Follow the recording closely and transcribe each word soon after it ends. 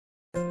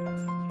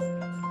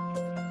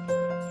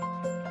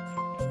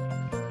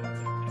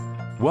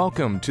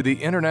Welcome to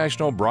the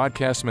International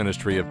Broadcast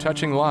Ministry of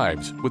Touching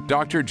Lives with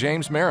Dr.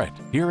 James Merritt.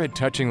 Here at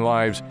Touching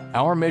Lives,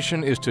 our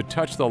mission is to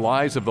touch the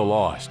lives of the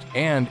lost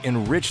and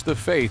enrich the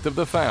faith of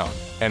the found.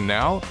 And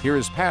now, here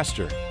is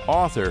pastor,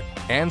 author,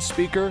 and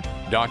speaker,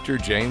 Dr.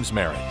 James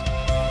Merritt.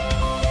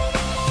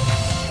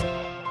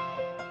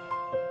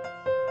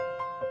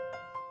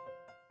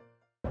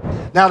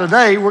 Now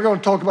today, we're going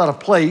to talk about a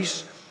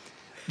place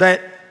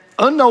that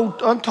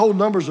untold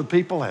numbers of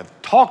people have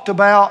talked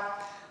about,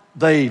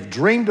 they've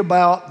dreamed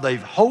about,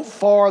 they've hoped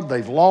for,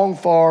 they've longed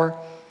for,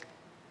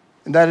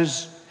 and that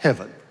is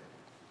heaven.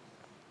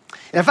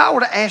 And if I were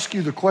to ask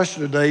you the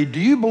question today,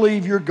 do you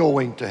believe you're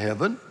going to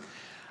heaven?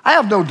 I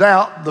have no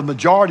doubt the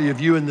majority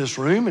of you in this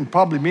room, and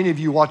probably many of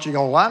you watching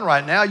online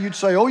right now, you'd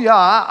say, oh yeah,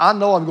 I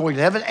know I'm going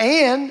to heaven.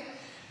 And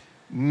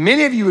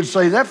many of you would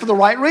say that for the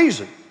right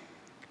reason.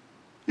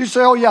 You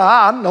say, oh yeah,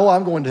 I know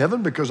I'm going to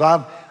heaven because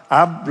I've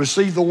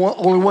received the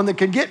only one that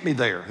can get me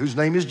there, whose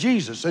name is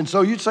Jesus. And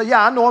so you'd say,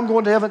 yeah, I know I'm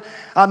going to heaven.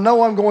 I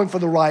know I'm going for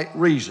the right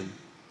reason.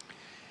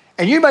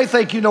 And you may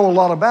think you know a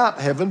lot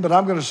about heaven, but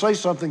I'm going to say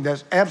something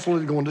that's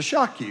absolutely going to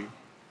shock you.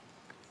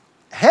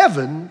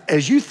 Heaven,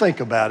 as you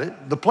think about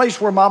it, the place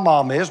where my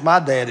mom is,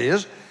 my dad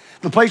is,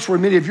 the place where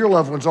many of your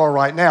loved ones are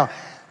right now,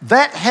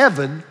 that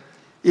heaven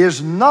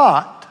is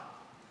not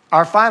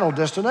our final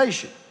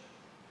destination.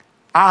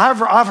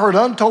 I've heard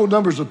untold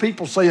numbers of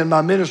people say in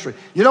my ministry,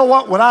 you know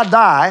what, when I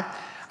die,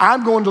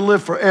 I'm going to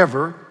live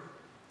forever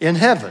in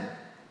heaven.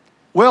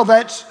 Well,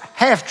 that's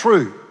half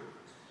true.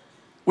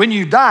 When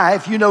you die,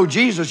 if you know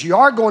Jesus, you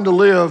are going to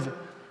live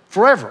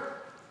forever,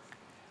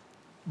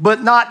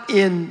 but not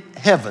in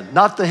heaven,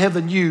 not the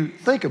heaven you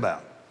think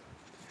about.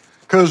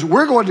 Because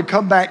we're going to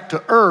come back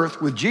to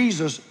earth with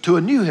Jesus to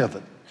a new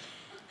heaven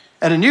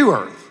and a new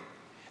earth.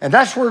 And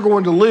that's where we're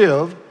going to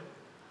live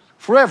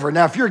forever.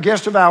 Now, if you're a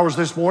guest of ours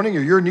this morning or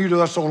you're new to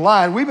us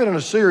online, we've been in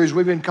a series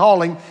we've been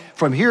calling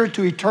From Here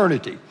to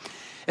Eternity.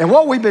 And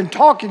what we've been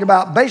talking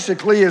about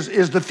basically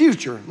is the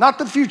future. Not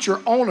the future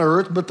on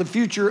earth, but the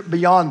future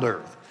beyond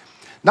earth.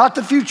 Not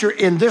the future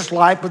in this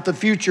life, but the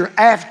future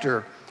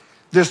after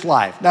this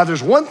life. Now,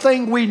 there's one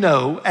thing we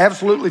know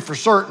absolutely for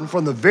certain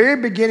from the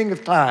very beginning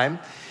of time.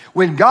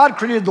 When God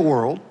created the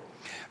world,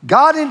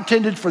 God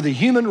intended for the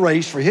human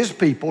race, for his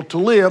people, to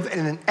live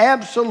in an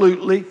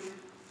absolutely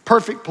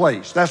perfect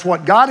place. That's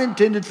what God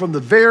intended from the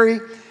very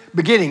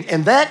beginning.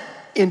 And that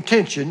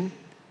intention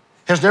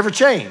has never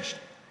changed.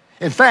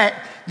 In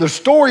fact, the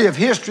story of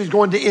history is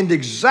going to end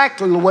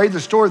exactly the way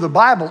the story of the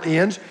Bible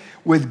ends,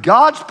 with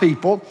God's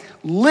people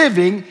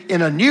living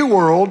in a new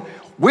world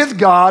with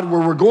God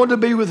where we're going to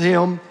be with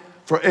him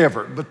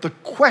forever. But the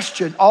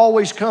question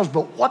always comes,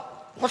 but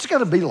what's it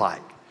going to be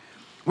like?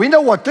 We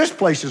know what this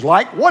place is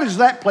like. What is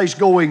that place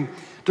going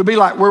to be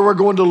like where we're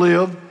going to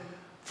live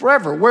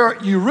forever,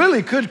 where you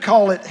really could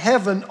call it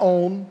heaven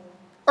on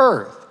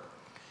earth?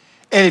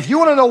 And if you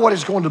want to know what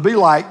it's going to be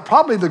like,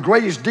 probably the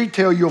greatest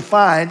detail you'll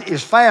find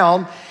is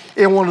found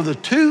in one of the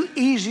two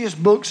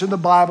easiest books in the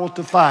Bible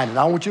to find. And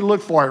I want you to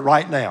look for it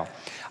right now.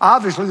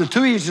 Obviously, the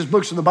two easiest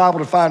books in the Bible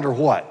to find are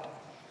what?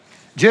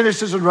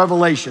 Genesis and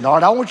Revelation. All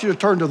right, I want you to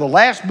turn to the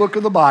last book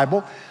of the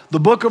Bible, the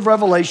book of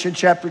Revelation,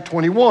 chapter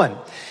 21.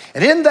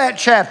 And in that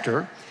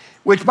chapter,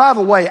 which, by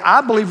the way,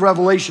 I believe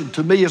Revelation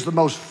to me is the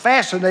most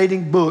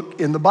fascinating book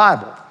in the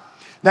Bible.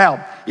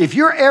 Now, if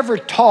you're ever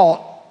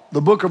taught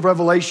the book of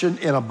Revelation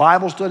in a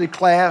Bible study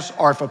class,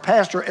 or if a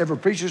pastor ever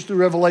preaches through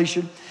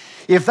Revelation,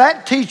 if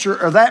that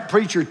teacher or that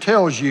preacher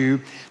tells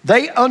you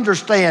they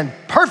understand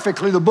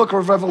perfectly the book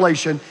of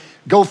Revelation,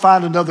 go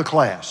find another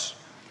class.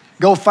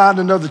 Go find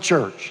another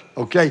church,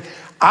 okay?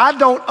 I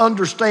don't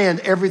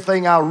understand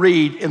everything I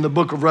read in the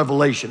book of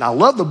Revelation. I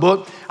love the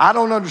book. I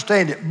don't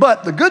understand it.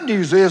 But the good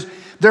news is,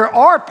 there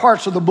are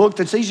parts of the book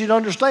that's easy to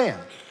understand.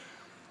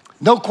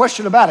 No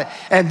question about it.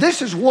 And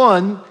this is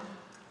one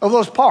of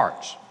those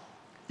parts.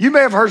 You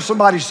may have heard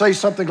somebody say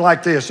something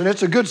like this, and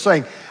it's a good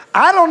saying.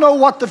 I don't know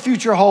what the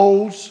future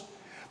holds,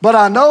 but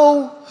I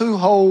know who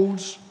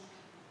holds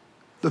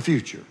the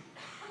future.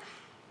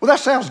 Well, that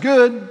sounds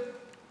good,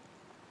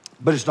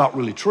 but it's not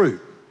really true.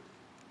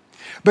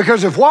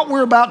 Because if what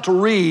we're about to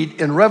read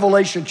in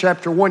Revelation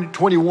chapter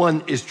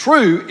 21 is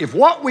true, if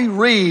what we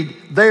read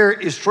there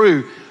is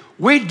true,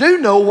 we do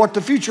know what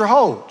the future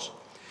holds.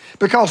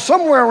 Because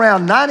somewhere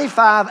around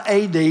 95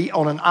 AD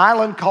on an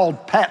island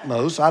called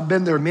Patmos, I've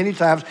been there many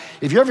times.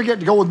 If you ever get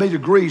to go with me to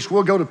Greece,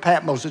 we'll go to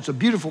Patmos. It's a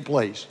beautiful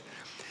place.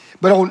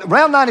 But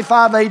around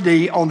 95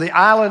 AD on the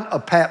island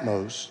of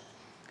Patmos,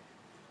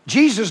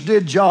 Jesus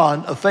did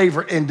John a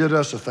favor and did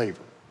us a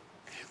favor.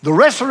 The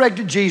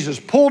resurrected Jesus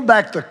pulled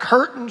back the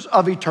curtains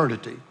of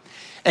eternity.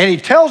 And he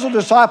tells a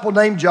disciple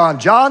named John,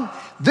 John,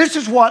 this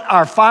is what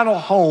our final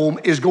home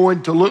is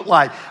going to look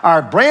like.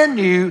 Our brand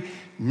new,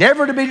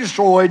 never to be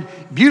destroyed,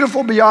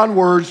 beautiful beyond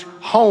words,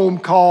 home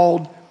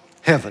called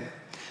heaven.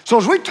 So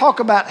as we talk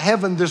about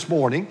heaven this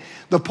morning,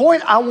 the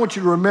point I want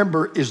you to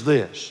remember is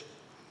this.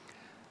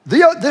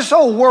 This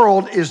old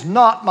world is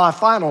not my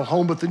final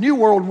home, but the new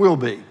world will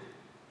be.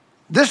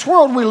 This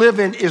world we live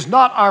in is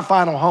not our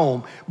final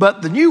home,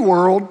 but the new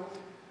world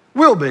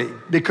Will be,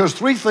 because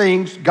three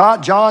things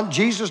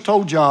Jesus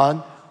told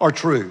John are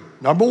true.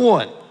 Number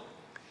one,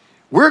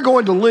 we're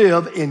going to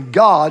live in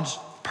God's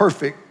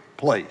perfect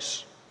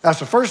place. That's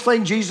the first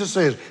thing Jesus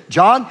says.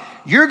 John,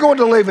 you're going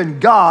to live in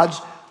God's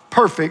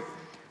perfect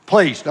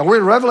place. Now we're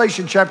in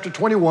Revelation chapter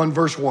 21,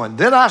 verse 1.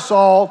 Then I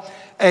saw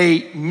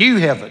a new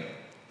heaven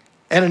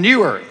and a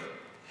new earth.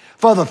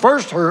 For the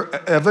first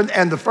heaven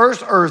and the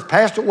first earth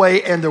passed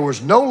away, and there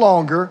was no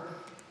longer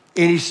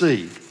any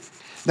sea.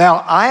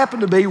 Now, I happen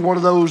to be one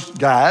of those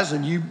guys,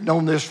 and you've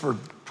known this for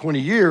 20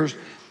 years.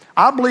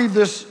 I believe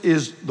this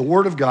is the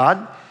Word of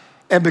God,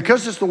 and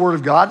because it's the Word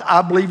of God,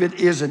 I believe it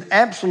is an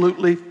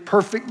absolutely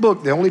perfect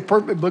book, the only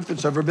perfect book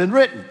that's ever been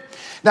written.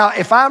 Now,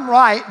 if I'm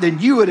right, then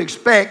you would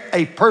expect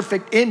a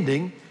perfect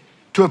ending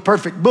to a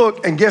perfect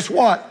book, and guess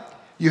what?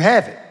 You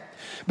have it.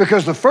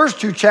 Because the first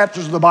two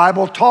chapters of the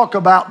Bible talk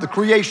about the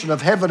creation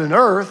of heaven and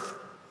earth,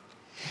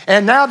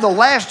 and now the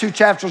last two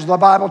chapters of the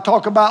Bible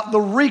talk about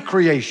the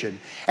recreation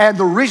and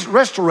the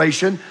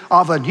restoration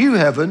of a new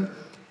heaven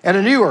and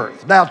a new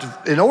earth. Now,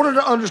 in order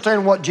to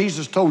understand what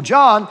Jesus told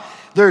John,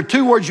 there are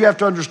two words you have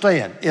to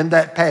understand in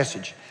that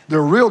passage.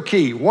 They're real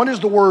key. One is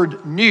the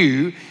word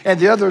new, and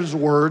the other is the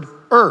word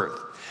earth.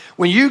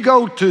 When you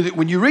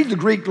read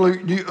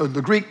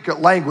the Greek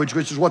language,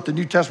 which is what the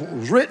New Testament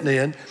was written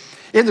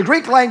in the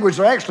Greek language,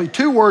 there are actually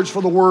two words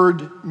for the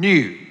word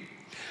new.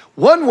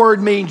 One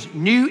word means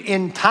new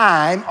in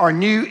time or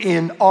new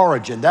in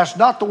origin. That's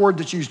not the word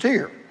that's used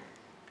here.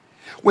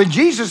 When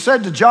Jesus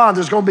said to John,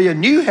 there's going to be a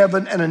new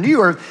heaven and a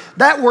new earth,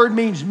 that word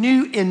means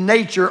new in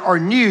nature or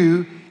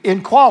new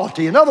in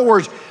quality. In other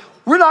words,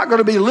 we're not going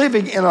to be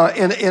living in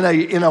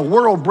a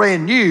world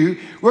brand new.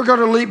 We're going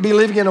to be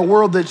living in a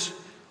world that's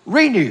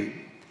renewed.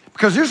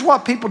 Because here's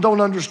what people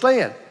don't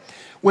understand.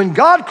 When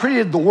God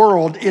created the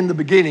world in the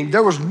beginning,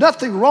 there was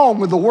nothing wrong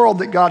with the world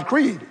that God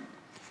created.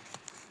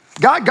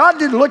 God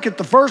didn't look at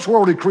the first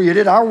world he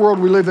created, our world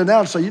we live in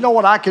now, and say, you know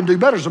what, I can do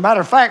better. As a matter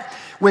of fact,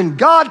 when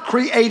God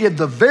created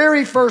the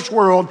very first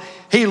world,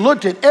 he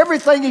looked at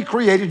everything he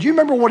created. You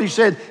remember what he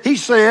said? He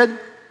said,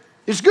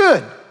 it's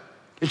good.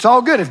 It's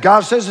all good. If God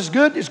says it's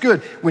good, it's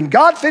good. When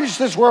God finished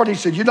this world, he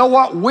said, you know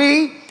what,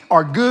 we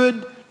are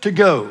good to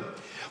go.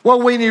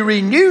 Well, when he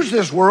renews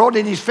this world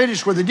and he's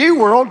finished with the new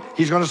world,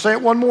 he's going to say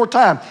it one more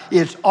time.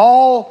 It's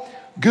all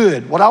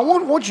good. What I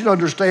want you to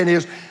understand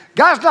is,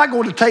 God's not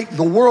going to take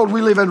the world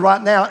we live in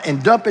right now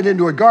and dump it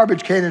into a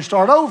garbage can and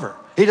start over.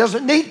 He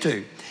doesn't need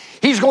to.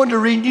 He's going to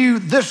renew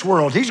this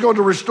world. He's going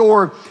to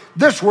restore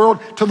this world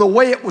to the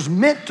way it was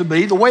meant to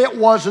be, the way it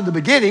was in the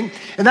beginning,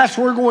 and that's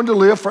where we're going to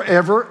live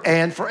forever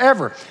and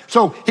forever.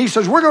 So he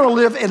says we're going to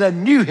live in a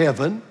new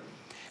heaven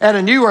and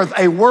a new earth,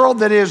 a world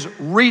that is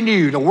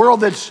renewed, a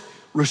world that's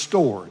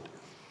restored.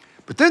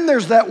 But then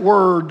there's that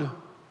word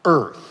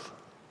earth.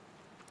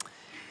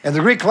 And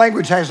the Greek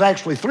language has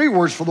actually three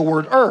words for the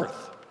word earth.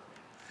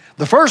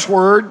 The first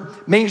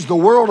word means the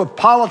world of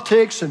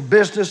politics and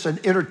business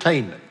and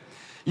entertainment.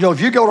 You know,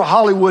 if you go to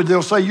Hollywood,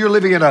 they'll say you're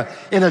living in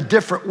a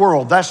different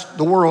world. That's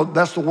the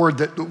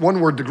word one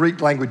word the Greek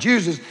language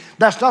uses.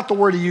 That's not the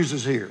word he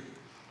uses here.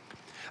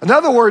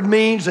 Another word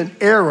means an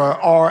era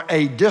or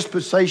a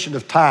dispensation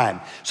of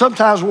time.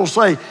 Sometimes we'll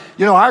say,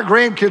 you know, our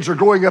grandkids are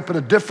growing up in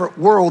a different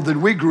world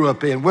than we grew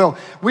up in. Well,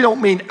 we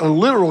don't mean a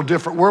literal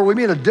different world. We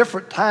mean a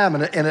different time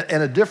and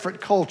a different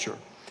culture.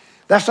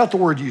 That's not the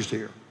word used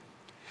here.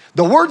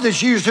 The word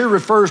that's used here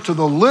refers to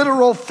the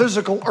literal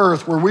physical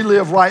earth where we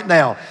live right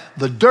now.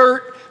 The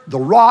dirt, the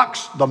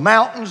rocks, the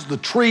mountains, the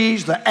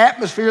trees, the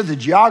atmosphere, the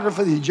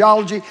geography, the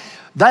geology.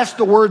 That's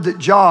the word that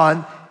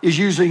John is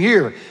using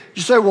here.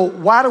 You say, well,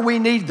 why do we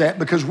need that?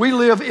 Because we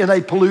live in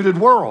a polluted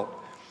world.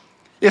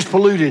 It's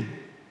polluted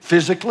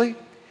physically.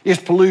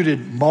 It's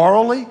polluted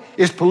morally.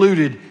 It's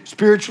polluted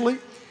spiritually.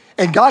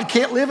 And God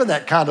can't live in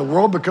that kind of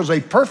world because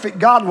a perfect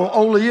God will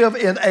only live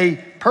in a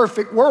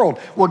perfect world.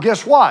 Well,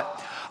 guess what?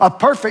 A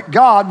perfect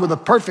God with a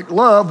perfect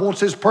love wants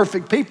his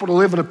perfect people to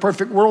live in a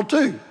perfect world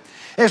too.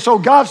 And so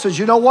God says,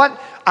 you know what?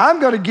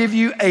 I'm going to give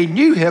you a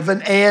new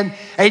heaven and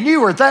a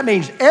new earth. That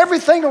means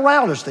everything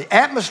around us, the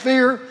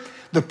atmosphere,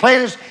 the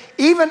planets,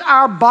 even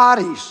our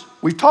bodies,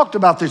 we've talked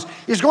about this,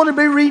 is going to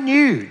be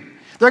renewed.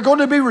 They're going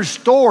to be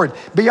restored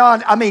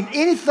beyond,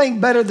 anything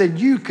better than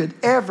you could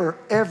ever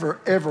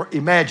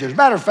imagine. As a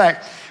matter of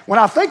fact, when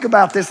I think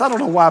about this, I don't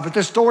know why, but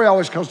this story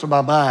always comes to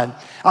my mind.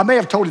 I may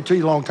have told it to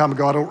you a long time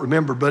ago, I don't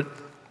remember, but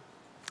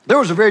there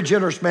was a very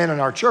generous man in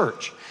our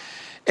church.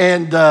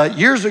 And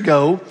years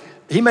ago,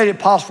 he made it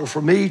possible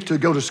for me to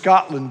go to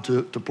Scotland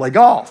to play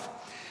golf.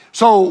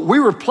 So we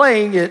were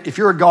playing it, if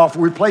you're a golfer,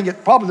 we were playing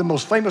at probably the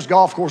most famous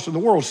golf course in the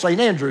world, St.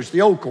 Andrews,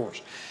 the old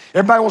course.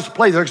 Everybody wants to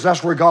play there because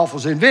that's where golf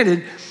was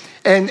invented.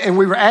 And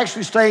we were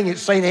actually staying at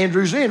St.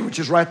 Andrews Inn, which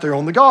is right there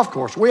on the golf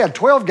course. We had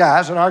 12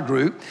 guys in our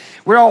group.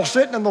 We're all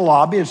sitting in the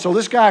lobby, and so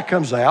this guy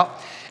comes out,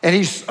 and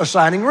he's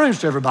assigning rooms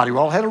to everybody. We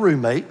all had a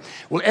roommate.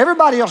 Well,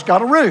 everybody else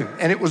got a room,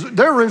 and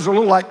their rooms were a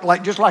little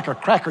just like a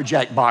Cracker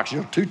Jack box,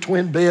 2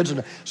 twin beds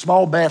and a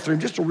small bathroom,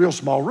 just a real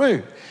small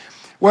room.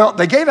 Well,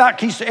 they gave out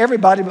keys to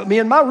everybody but me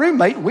and my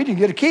roommate, and we didn't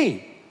get a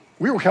key.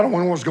 we were kind of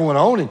wondering what's going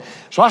on. And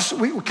so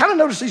we kind of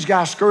noticed these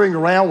guys scurrying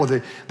around with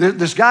it.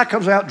 This guy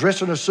comes out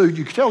dressed in a suit.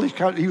 You could tell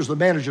he was the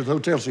manager of the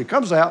hotel. So he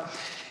comes out.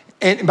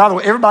 And by the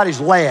way, everybody's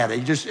lad.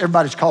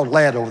 Everybody's called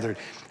lad over there.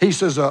 He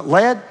says,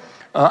 lad,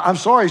 I'm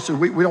sorry. He said,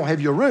 we don't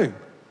have your room.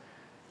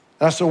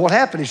 And I said, what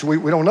happened? He said,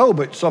 we don't know,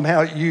 but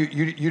somehow you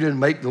didn't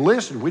make the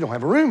list and we don't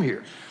have a room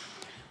here.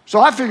 So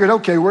I figured,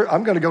 okay,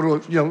 I'm going to go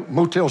to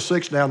Motel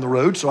 6 down the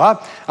road. So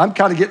I'm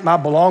kind of getting my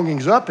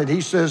belongings up. And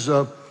he says,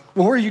 well,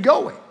 where are you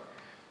going?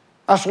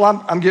 I said,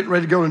 well, I'm getting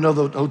ready to go to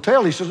another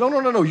hotel. He says,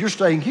 no, you're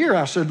staying here.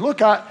 I said,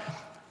 look, I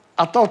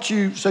thought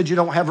you said you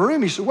don't have a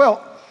room. He said,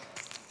 well,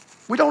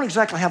 we don't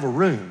exactly have a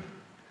room,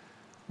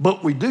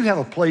 but we do have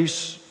a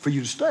place for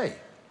you to stay.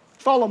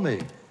 Follow me.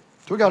 So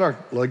we got our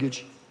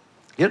luggage,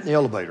 get in the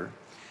elevator.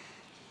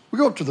 We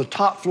go up to the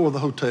top floor of the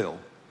hotel.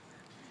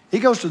 He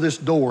goes to this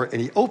door, and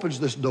he opens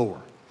this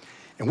door.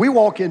 And we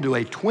walk into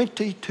a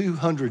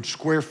 2,200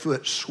 square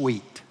foot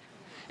suite,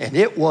 and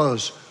it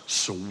was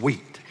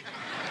sweet.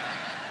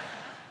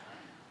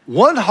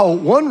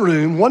 One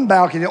room, one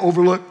balcony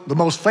overlooked the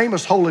most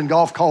famous hole in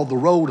golf called the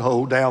Road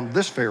Hole down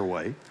this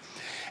fairway.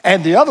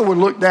 And the other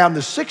one looked down the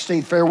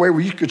 16th fairway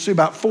where you could see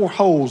about 4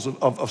 holes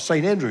of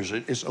St. Andrews.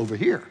 It's over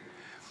here.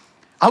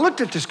 I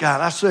looked at this guy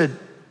and I said,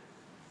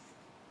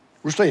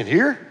 we're staying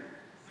here?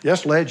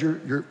 Yes, lad,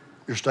 you're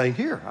staying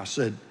here. I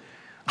said,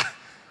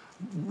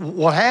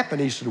 what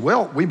happened? He said,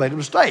 well, we made a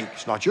mistake.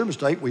 It's not your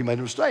mistake. We made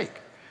a mistake.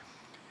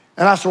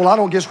 And I said, well, I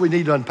don't guess we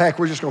need to unpack.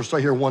 We're just going to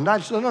stay here one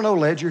night. He said, no,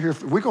 lad, you're here.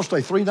 We're going to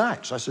stay 3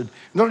 nights. I said,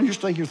 no, you're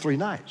staying here 3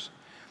 nights.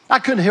 I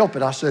couldn't help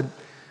it. I said,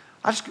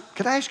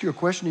 could I ask you a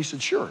question? He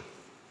said, sure. I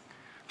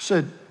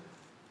said,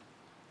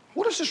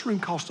 what does this room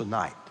cost a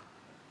night?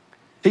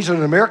 He said,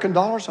 in American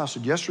dollars? I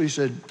said, yes, sir. He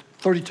said,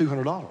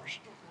 $3,200.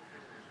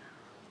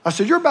 I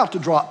said, you're about to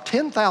drop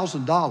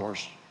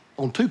 $10,000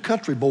 on 2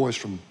 country boys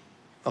from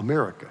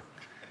America.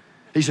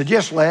 He said,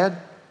 yes, lad,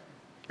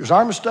 it was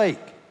our mistake.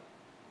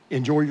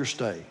 Enjoy your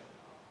stay.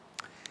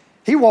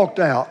 He walked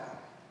out,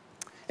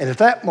 and at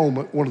that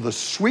moment, one of the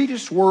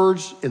sweetest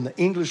words in the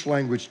English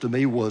language to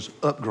me was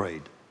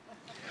upgrade.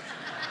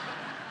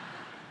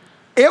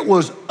 It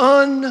was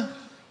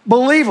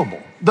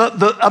unbelievable.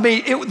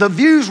 The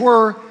views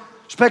were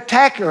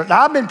spectacular.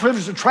 Now, I've been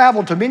privileged to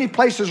travel to many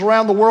places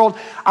around the world.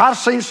 I've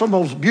seen some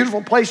of those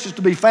beautiful places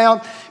to be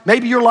found.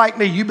 Maybe you're like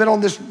me. You've been on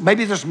this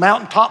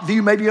mountaintop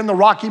view, maybe in the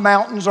Rocky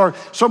Mountains or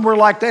somewhere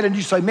like that, and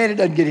you say, man, it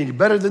doesn't get any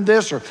better than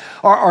this.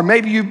 Or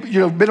maybe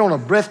you've been on a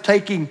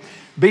breathtaking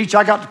beach.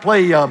 I got to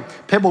play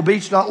Pebble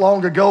Beach not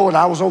long ago, and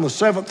I was on the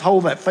 7th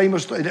hole, that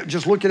famous,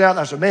 just looking out, and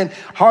I said, man,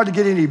 hard to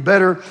get any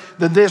better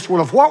than this.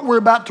 Well, if what we're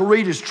about to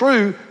read is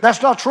true,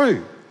 that's not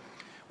true.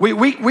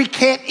 We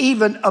can't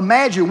even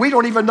imagine. We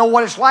don't even know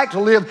what it's like to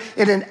live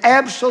in an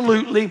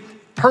absolutely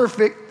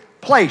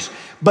perfect place.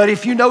 But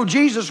if you know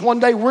Jesus, one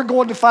day we're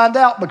going to find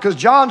out, because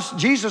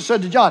Jesus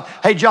said to John,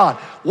 hey, John,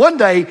 one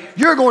day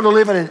you're going to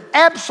live in an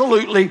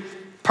absolutely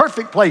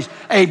perfect place,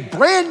 a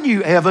brand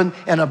new heaven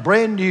and a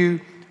brand new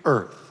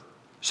earth.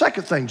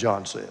 Second thing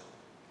John said,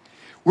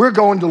 we're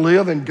going to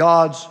live in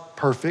God's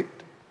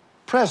perfect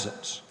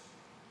presence.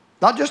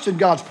 Not just in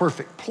God's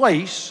perfect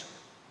place,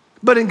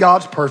 but in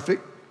God's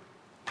perfect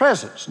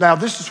presence. Now,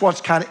 this is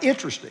what's kind of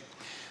interesting.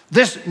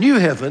 This new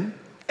heaven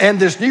and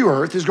this new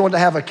earth is going to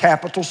have a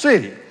capital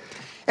city.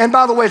 And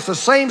by the way, it's the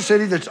same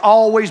city that's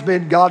always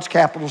been God's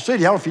capital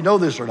city. I don't know if you know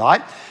this or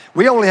not.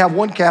 We only have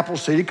one capital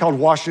city called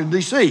Washington,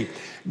 D.C.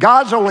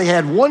 God's only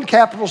had one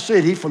capital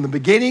city from the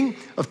beginning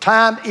of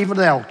time, even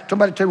now.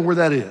 Somebody tell me where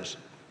that is.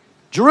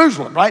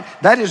 Jerusalem, right?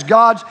 That is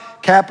God's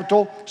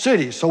capital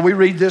city. So we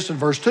read this in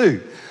verse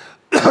 2.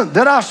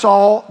 Then I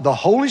saw the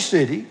holy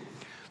city,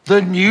 the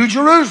new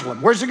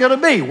Jerusalem. Where's it going to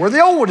be? Where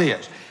the old one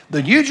is.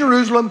 The new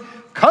Jerusalem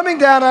coming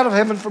down out of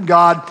heaven from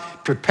God,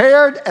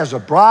 prepared as a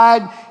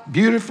bride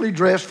beautifully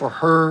dressed for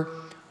her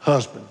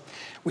husband.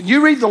 When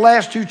you read the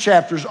last 2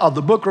 chapters of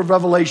the book of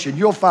Revelation,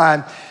 you'll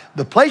find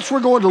the place we're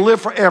going to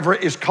live forever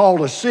is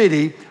called a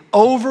city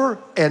over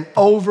and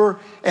over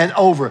and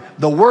over.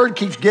 The word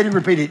keeps getting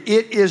repeated.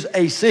 It is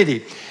a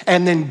city.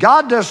 And then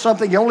God does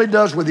something he only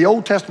does with the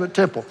Old Testament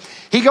temple.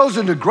 He goes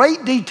into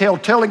great detail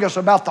telling us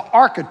about the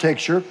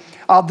architecture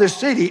of this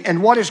city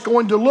and what it's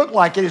going to look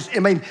like.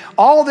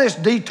 All this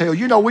detail,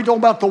 we talk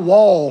about the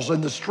walls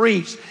and the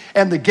streets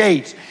and the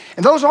gates.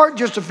 And those aren't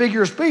just a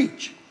figure of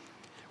speech.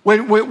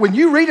 When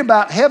you read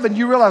about heaven,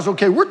 you realize,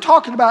 okay, we're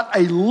talking about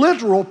a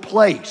literal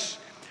place,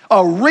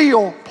 a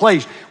real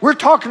place. We're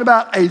talking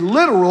about a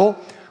literal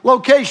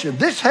location.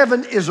 This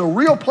heaven is a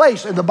real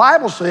place, and the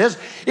Bible says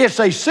it's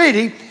a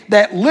city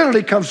that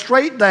literally comes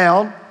straight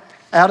down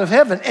out of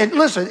heaven. And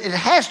listen, it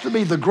has to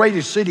be the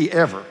greatest city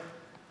ever,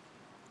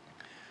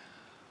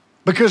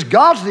 because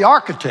God's the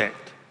architect,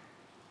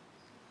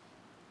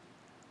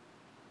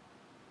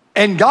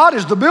 and God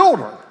is the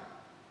builder,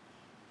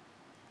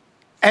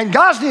 and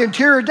God's the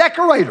interior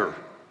decorator.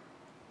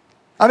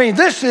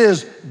 This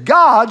is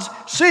God's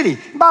city.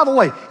 By the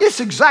way, it's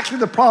exactly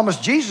the promise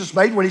Jesus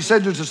made when he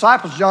said to his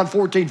disciples, John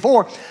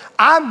 14:4,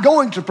 I'm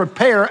going to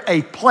prepare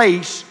a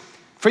place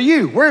for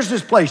you. Where's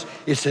this place?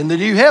 It's in the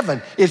new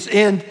heaven. It's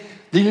in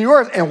the new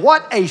earth. And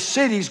what a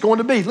city is going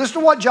to be. Listen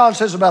to what John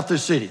says about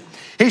this city.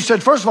 He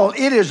said, first of all,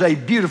 it is a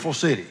beautiful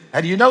city.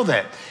 How do you know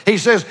that? He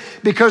says,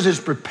 because it's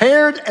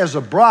prepared as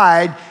a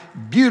bride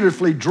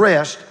beautifully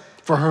dressed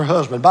for her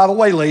husband. By the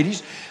way,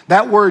 ladies,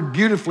 that word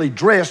beautifully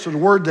dressed is a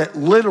word that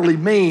literally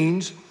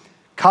means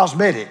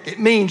cosmetic. It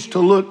means to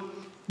look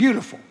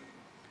beautiful.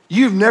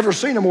 You've never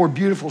seen a more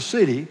beautiful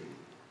city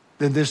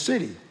than this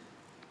city.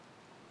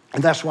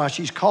 And that's why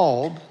she's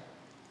called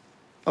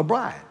a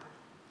bride.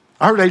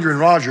 I heard Adrian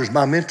Rogers,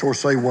 my mentor,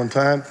 say one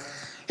time,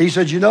 he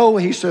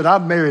said,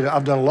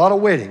 I've done a lot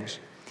of weddings.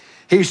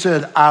 He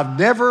said, I've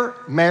never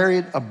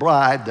married a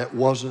bride that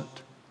wasn't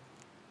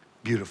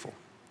beautiful.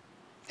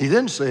 He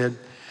then said,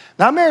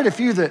 now I married a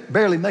few that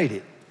barely made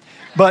it,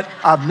 but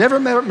I've never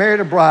married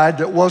a bride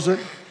that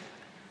wasn't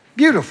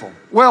beautiful.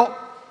 Well,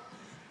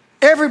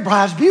 every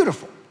bride's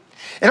beautiful.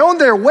 And on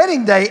their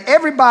wedding day,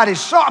 everybody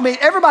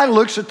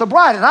looks at the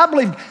bride. And I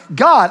believe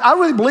God, I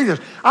really believe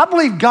this. I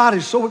believe God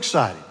is so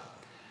excited.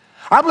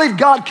 I believe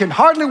God can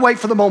hardly wait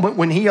for the moment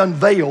when he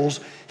unveils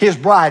his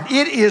bride.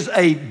 It is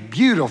a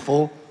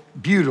beautiful,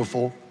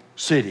 beautiful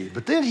city.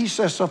 But then he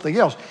says something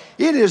else.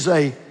 It is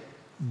a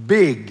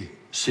big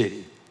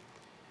city.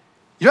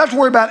 You don't have to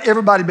worry about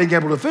everybody being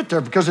able to fit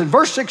there, because in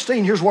verse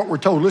 16, here's what we're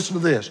told. Listen to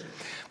this.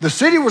 The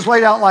city was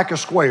laid out like a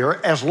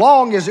square, as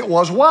long as it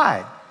was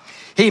wide.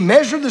 He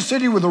measured the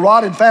city with a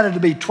rod and found it to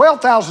be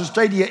 12,000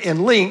 stadia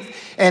in length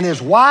and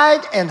as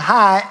wide and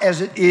high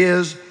as it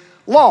is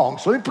long.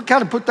 So let me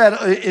kind of put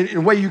that in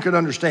a way you can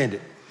understand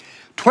it.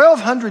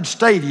 1,200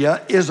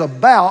 stadia is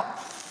about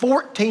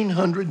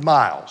 1,400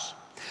 miles.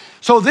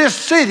 So this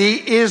city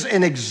is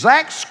an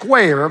exact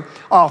square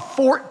of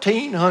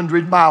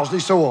 1,400 miles. They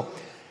say, well,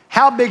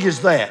 how big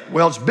is that?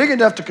 Well, it's big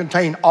enough to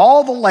contain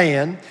all the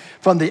land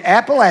from the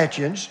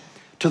Appalachians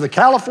to the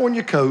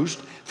California coast,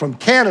 from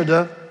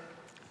Canada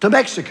to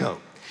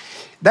Mexico.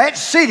 That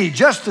city,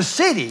 just the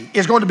city,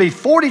 is going to be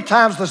 40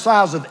 times the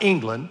size of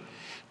England,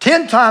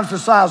 10 times the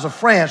size of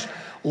France,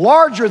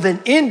 larger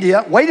than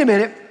India. Wait a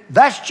minute,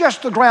 that's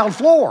just the ground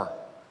floor.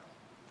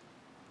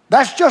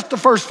 That's just the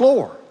first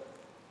floor.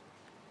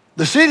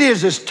 The city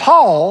is as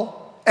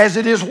tall as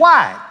it is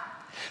wide.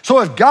 So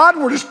if God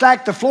were to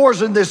stack the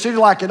floors in this city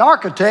like an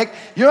architect,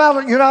 you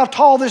know how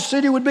tall this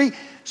city would be?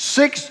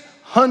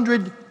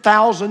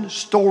 600,000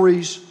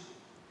 stories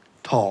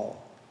tall.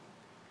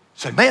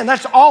 Say, man,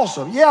 that's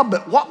awesome. Yeah,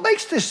 but what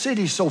makes this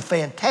city so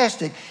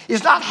fantastic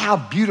is not how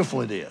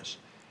beautiful it is.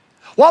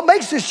 What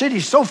makes this city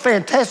so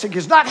fantastic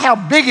is not how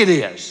big it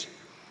is.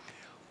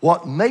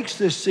 What makes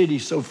this city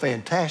so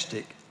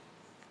fantastic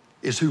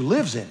is who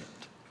lives in it.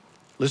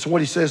 Listen to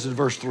what he says in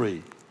verse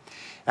 3.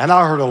 And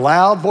I heard a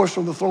loud voice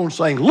from the throne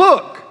saying,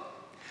 look,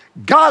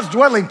 God's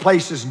dwelling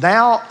place is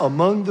now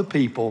among the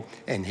people,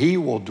 and he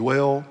will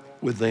dwell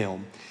with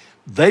them.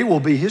 They will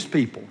be his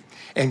people,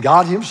 and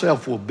God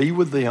himself will be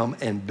with them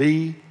and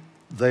be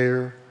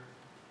their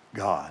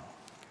God.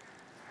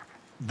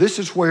 This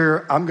is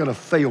where I'm going to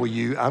fail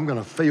you. I'm going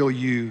to fail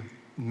you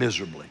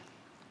miserably.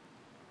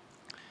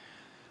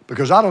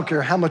 Because I don't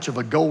care how much of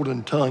a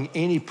golden tongue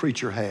any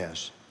preacher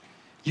has.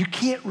 You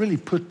can't really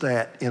put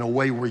that in a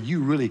way where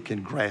you really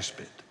can grasp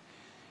it.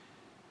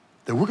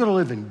 That we're going to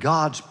live in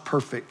God's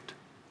perfect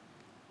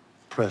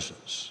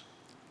presence.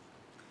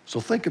 So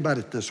think about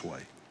it this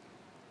way.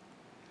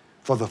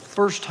 For the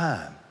first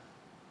time,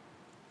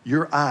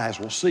 your eyes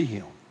will see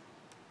him.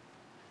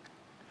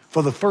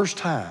 For the first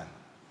time,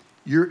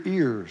 your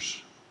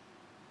ears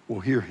will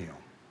hear him.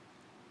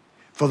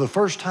 For the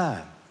first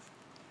time,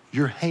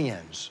 your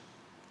hands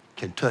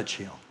can touch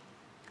him.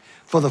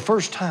 For the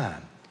first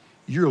time,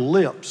 your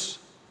lips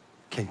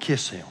can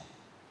kiss him.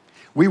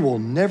 We will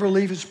never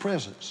leave his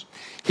presence.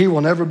 He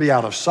will never be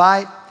out of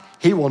sight.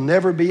 He will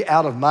never be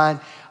out of mind.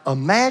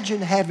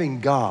 Imagine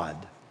having God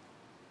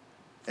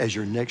as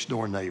your next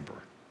door neighbor.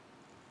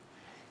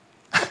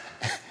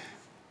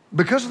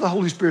 Because of the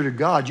Holy Spirit of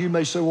God, you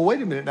may say, well,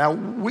 wait a minute now.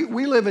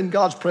 We live in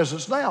God's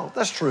presence now.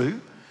 That's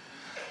true.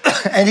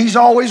 And he's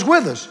always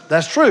with us.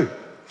 That's true.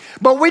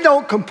 But we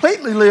don't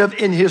completely live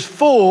in his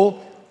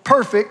full,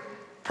 perfect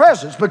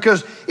presence,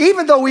 because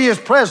even though he is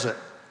present,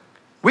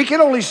 we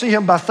can only see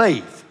him by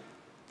faith.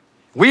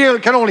 We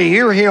can only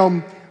hear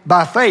him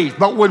by faith.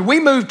 But when we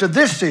move to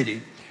this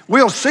city,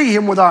 we'll see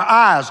him with our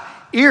eyes,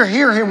 hear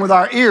him with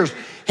our ears.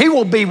 He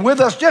will be with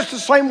us just the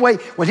same way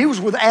when he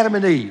was with Adam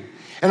and Eve.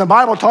 And the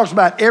Bible talks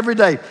about every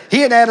day,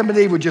 he and Adam and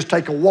Eve would just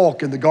take a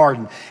walk in the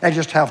garden and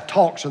just have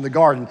talks in the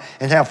garden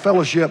and have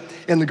fellowship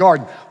in the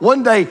garden.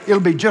 One day,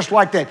 it'll be just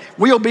like that.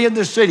 We'll be in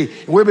this city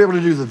and we'll be able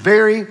to do the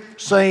very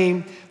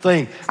same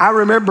thing. I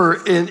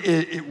remember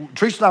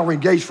Teresa and I were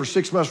engaged for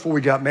 6 months before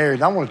we got married.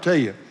 And I want to tell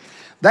you,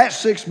 that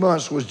 6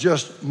 months was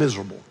just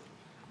miserable.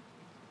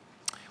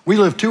 We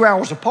lived 2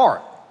 hours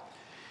apart.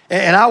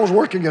 And I was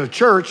working at a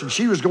church and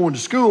she was going to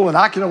school and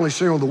I could only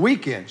see her on the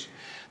weekends.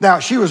 Now,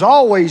 she was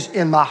always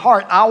in my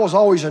heart. I was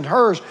always in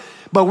hers.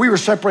 But we were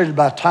separated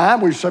by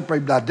time. We were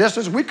separated by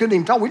distance. We couldn't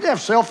even talk. We didn't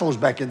have cell phones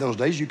back in those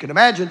days, you can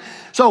imagine.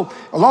 So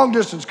a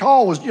long-distance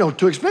call was,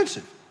 too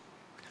expensive.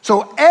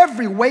 So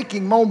every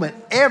waking moment,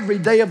 every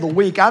day of the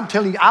week, I'm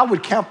telling you, I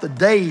would count the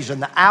days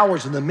and the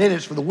hours and the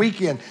minutes for the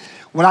weekend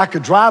when I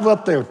could drive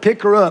up there,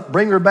 pick her up,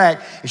 bring her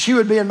back, and she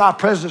would be in my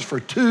presence for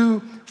 2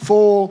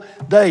 full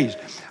days.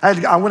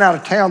 I went out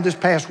of town this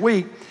past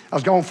week. I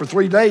was gone for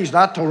 3 days, and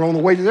I told her on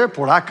the way to the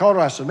airport, I called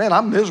her, I said, man,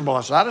 I'm miserable.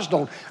 I said, I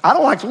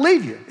don't like to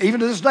leave you. Even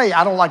to this day,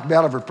 I don't like to be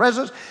out of her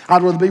presence.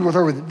 I'd rather be with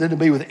her than to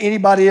be with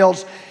anybody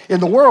else in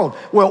the world.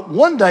 Well,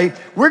 one day,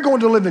 we're going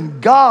to live in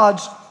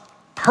God's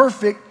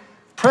perfect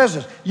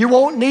presence. You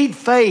won't need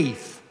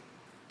faith.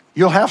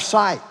 You'll have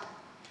sight.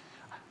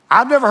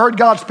 I've never heard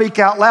God speak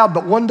out loud,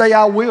 but one day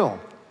I will.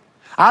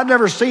 I've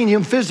never seen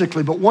him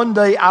physically, but one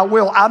day I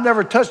will. I've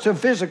never touched him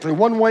physically.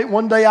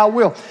 One day I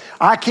will.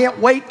 I can't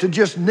wait to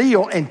just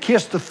kneel and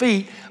kiss the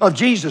feet of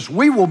Jesus.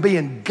 We will be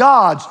in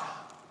God's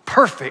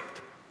perfect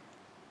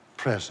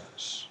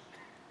presence.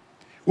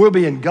 We'll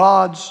be in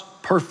God's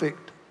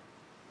perfect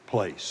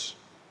place.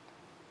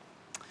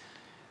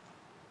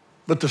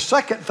 But the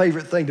second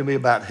favorite thing to me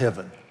about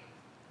heaven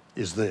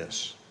is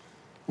this.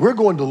 We're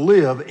going to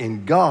live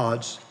in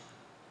God's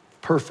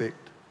perfect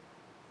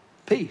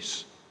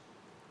peace.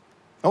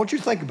 I want you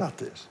to think about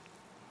this.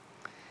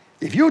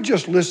 If you'll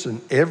just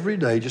listen every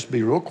day, just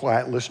be real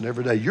quiet, listen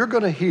every day, you're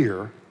going to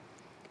hear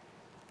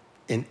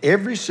in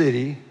every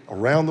city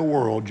around the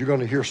world, you're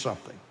going to hear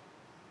something.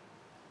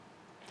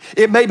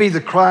 It may be the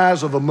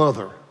cries of a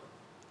mother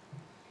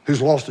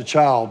who's lost a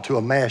child to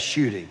a mass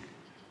shooting,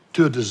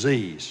 to a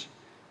disease,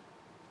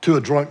 to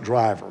a drunk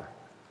driver,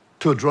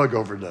 to a drug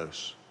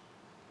overdose.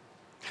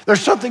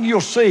 There's something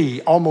you'll see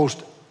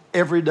almost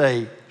every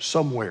day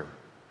somewhere.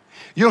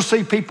 You'll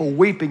see people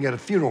weeping at a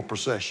funeral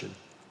procession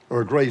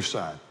or a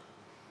graveside.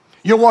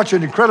 You'll watch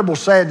an incredible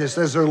sadness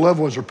as their loved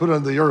ones are put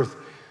under the earth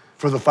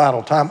for the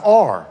final time.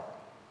 Or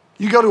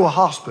you go to a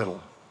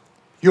hospital.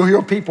 You'll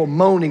hear people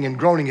moaning and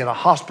groaning in a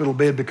hospital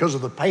bed because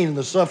of the pain and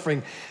the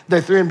suffering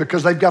that they're in,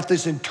 because they've got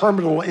this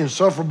interminable,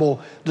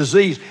 insufferable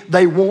disease.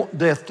 They want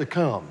death to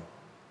come.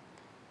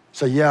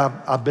 Say,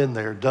 yeah, I've been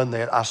there, done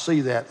that. I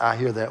see that, I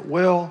hear that.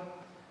 Well,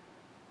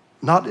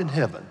 not in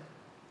heaven.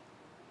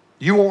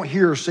 You won't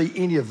hear or see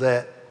any of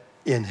that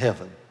in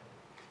heaven.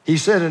 He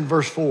said in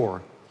verse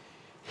 4,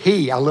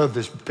 I love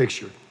this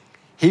picture,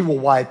 he will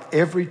wipe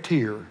every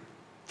tear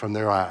from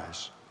their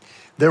eyes.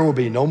 There will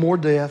be no more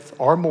death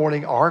or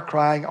mourning or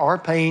crying or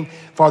pain,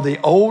 for the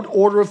old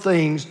order of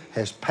things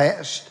has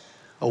passed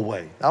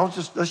away. Now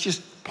let's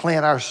just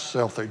plant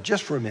ourselves there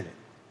just for a minute.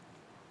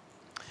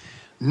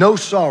 No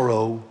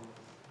sorrow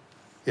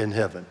in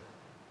heaven.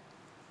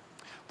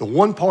 The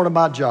one part of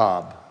my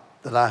job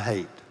that I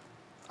hate,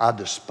 I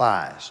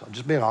despise. I'm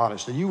just being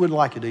honest, and you wouldn't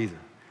like it either.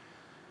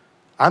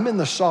 I'm in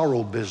the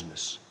sorrow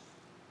business.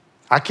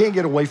 I can't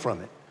get away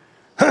from it.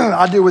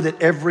 I deal with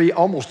it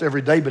almost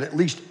every day, but at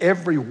least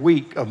every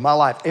week of my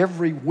life,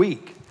 every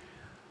week,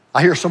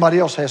 I hear somebody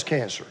else has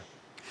cancer.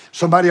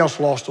 Somebody else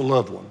lost a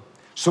loved one.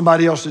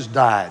 Somebody else has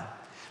died.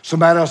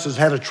 Somebody else has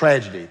had a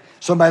tragedy.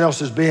 Somebody else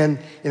has been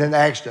in an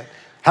accident.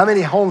 How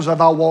many homes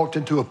have I walked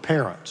into of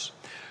parents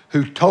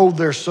who told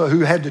their son, who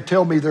had to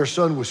tell me their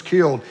son was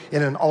killed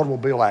in an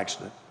automobile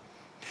accident?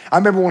 I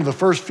remember one of the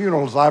first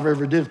funerals I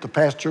ever did at the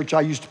past church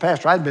I used to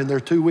pastor. I'd been there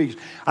 2 weeks.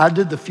 I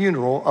did the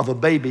funeral of a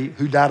baby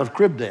who died of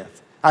crib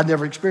death. I'd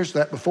never experienced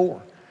that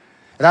before.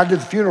 And I did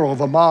the funeral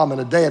of a mom and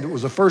a dad. It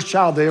was the first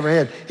child they ever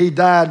had. He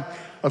died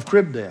of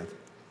crib death.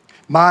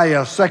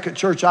 My second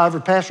church I ever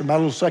pastored, my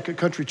little second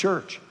country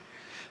church,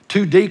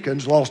 2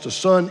 deacons lost a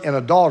son and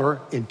a daughter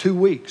in 2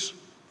 weeks.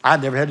 I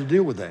never had to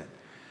deal with that.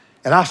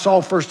 And I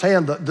saw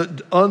firsthand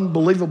the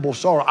unbelievable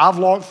sorrow.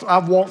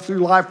 I've walked through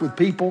life with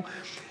people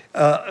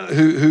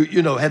who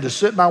had to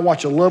sit by and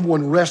watch a loved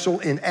one wrestle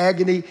in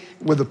agony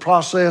with the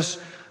process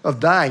of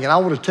dying. And I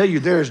want to tell you,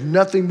 there is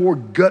nothing more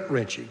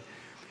gut-wrenching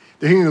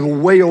than hearing the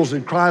wails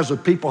and cries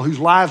of people whose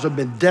lives have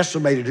been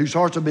decimated, whose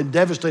hearts have been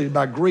devastated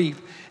by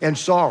grief and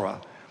sorrow.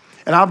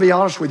 And I'll be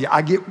honest with you,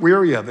 I get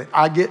weary of it.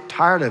 I get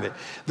tired of it.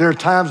 There are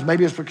times,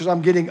 maybe it's because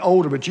I'm getting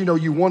older, but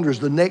you wonder, is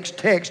the next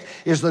text,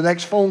 is the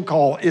next phone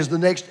call, is the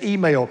next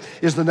email,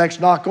 is the next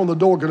knock on the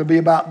door going to be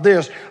about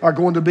this or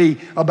going to be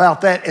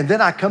about that? And then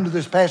I come to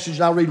this passage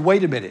and I read,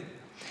 wait a minute.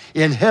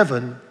 In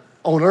heaven,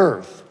 on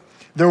earth,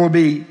 there will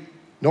be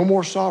no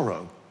more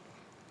sorrow,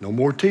 no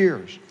more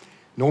tears,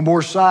 no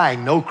more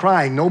sighing, no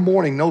crying, no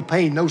mourning, no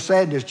pain, no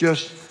sadness,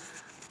 just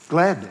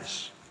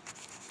gladness.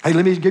 Hey,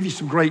 let me give you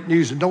some great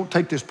news, and don't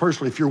take this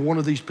personally if you're one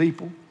of these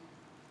people.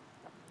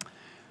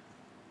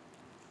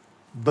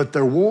 But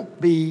there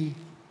won't be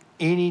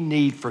any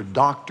need for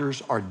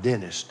doctors or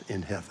dentists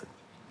in heaven.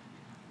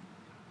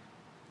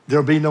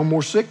 There'll be no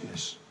more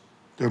sickness.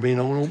 There'll be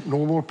no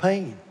more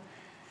pain.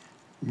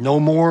 No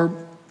more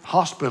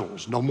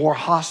hospitals, no more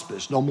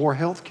hospice, no more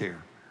health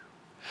care.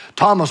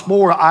 Thomas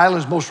More,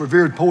 Ireland's most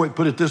revered poet,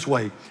 put it this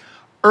way: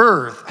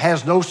 earth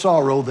has no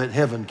sorrow that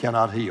heaven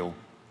cannot heal.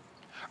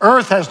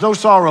 Earth has no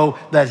sorrow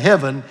that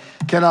heaven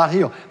cannot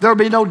heal. There'll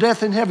be no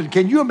death in heaven.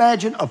 Can you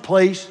imagine a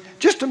place,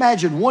 just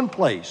imagine one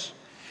place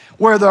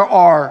where there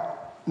are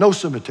no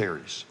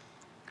cemeteries,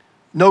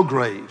 no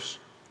graves,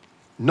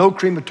 no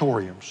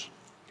crematoriums,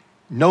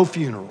 no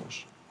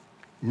funerals,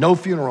 no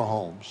funeral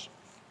homes,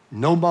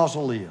 no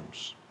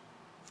mausoleums,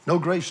 no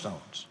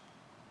gravestones.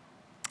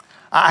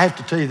 I have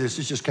to tell you this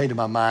just came to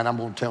my mind. I'm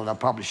going to tell it. I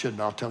probably shouldn't,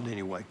 but I'll tell it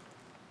anyway.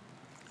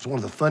 It's one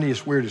of the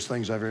funniest, weirdest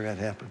things I've ever had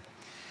happen.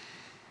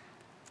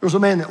 There was a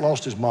man that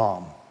lost his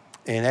mom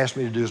and asked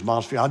me to do his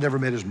mom's funeral. I'd never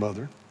met his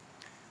mother,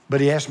 but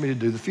he asked me to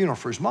do the funeral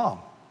for his mom.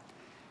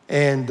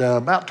 And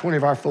about 20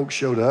 of our folks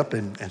showed up,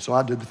 and so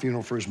I did the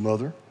funeral for his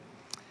mother.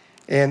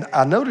 And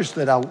I noticed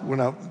that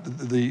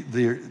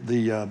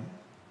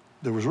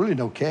there was really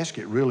no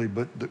casket, really,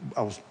 but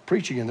I was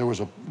preaching, and there was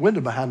a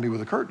window behind me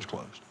with the curtains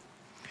closed.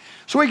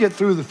 So we get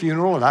through the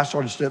funeral, and I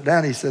started to step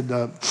down. He said,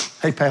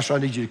 hey, Pastor, I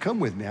need you to come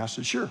with me. I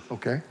said, sure,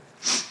 okay.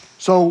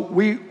 So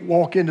we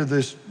walk into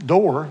this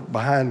door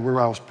behind where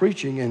I was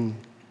preaching, and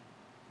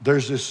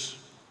there's this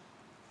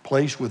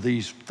place with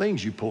these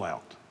things you pull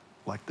out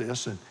like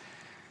this. And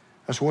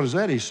I said, what is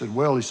that? He said,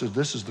 well, this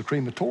is the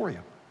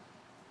crematorium.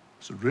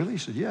 I said, really? He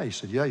said, yeah. He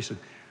said, yeah. He said,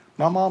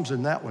 my mom's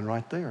in that one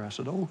right there. I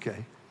said, oh,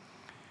 okay.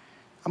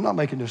 I'm not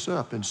making this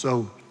up. And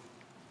so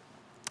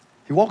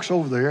he walks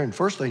over there, and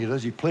first thing he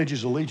does, he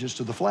pledges allegiance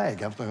to the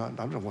flag. I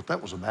don't know what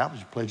that was about, but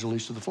he pledged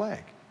allegiance to the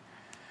flag.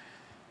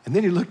 And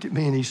then he looked at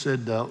me and he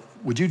said,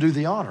 would you do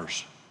the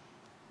honors?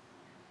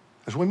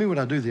 I said, what do you mean would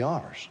I do the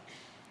honors?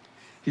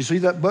 You see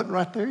that button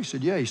right there? He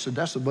said, yeah. He said,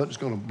 that's the button that's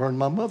going to burn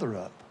my mother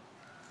up.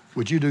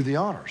 Would you do the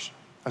honors?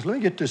 I said, let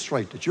me get this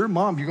straight. That's your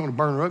mom, you're going to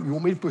burn her up, you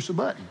want me to push the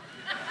button?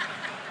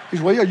 He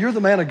said, well, yeah, you're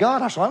the man of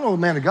God. I said, I know the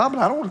man of God, but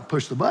I don't want to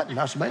push the button.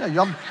 I said,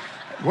 man,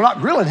 we're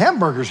not grilling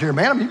hamburgers here,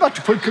 man. I mean, you're about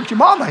to cook your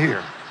mama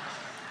here.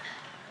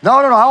 No,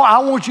 I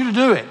want you to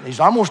do it. He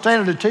said, I'm going to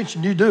stand at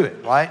attention, you do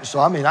it, right? So,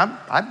 I mean,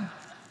 I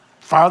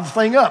fired the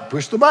thing up,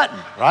 push the button,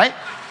 right?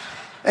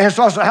 And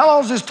so I said, how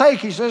long does this take?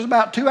 He says,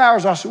 about 2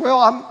 hours. I said,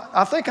 well,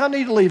 I think I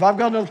need to leave. I've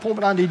got another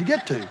appointment I need to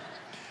get to.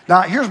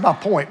 Now, here's my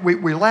point.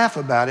 We laugh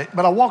about it,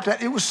 but I walked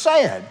out. It was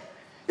sad.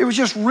 It was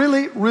just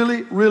really,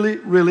 really, really,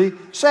 really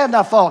sad. And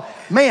I thought,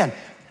 man,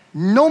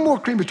 no more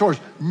crematories,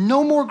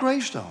 no more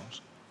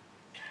gravestones.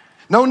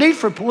 No need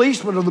for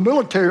policemen or the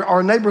military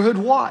or a neighborhood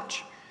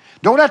watch.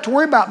 Don't have to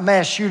worry about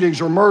mass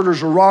shootings or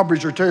murders or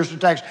robberies or terrorist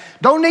attacks.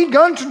 Don't need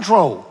gun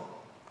control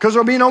because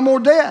there'll be no more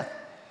death.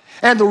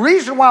 And the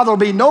reason why there'll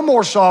be no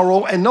more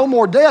sorrow and no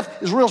more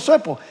death is real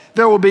simple.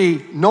 There will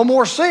be no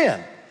more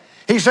sin.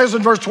 He says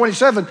in verse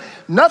 27,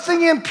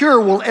 nothing impure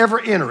will ever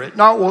enter it.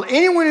 Nor will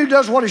anyone who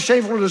does what is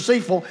shameful or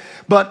deceitful,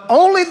 but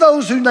only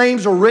those whose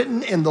names are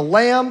written in the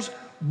Lamb's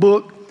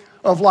book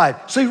of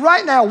life. See,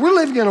 right now we're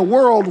living in a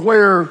world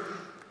where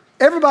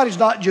everybody's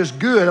not just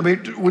good. I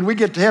mean, when we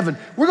get to heaven,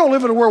 we're going to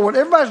live in a world where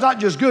everybody's not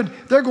just good,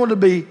 they're going to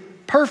be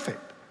perfect.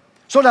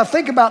 So now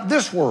think about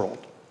this world.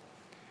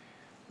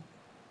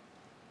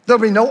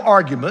 There'll be no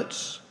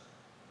arguments.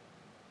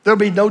 There'll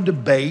be no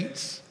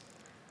debates.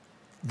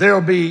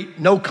 There'll be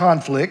no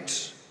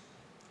conflicts.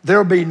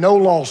 There'll be no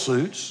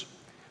lawsuits.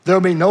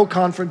 There'll be no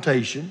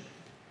confrontation.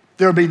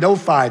 There'll be no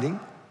fighting.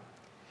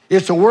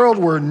 It's a world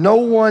where no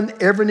one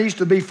ever needs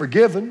to be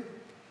forgiven,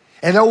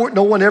 and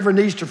no one ever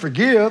needs to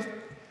forgive,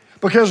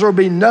 because there'll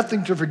be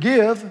nothing to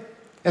forgive,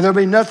 and there'll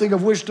be nothing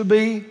of which to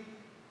be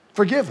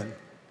forgiven.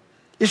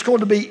 It's going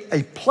to be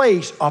a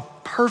place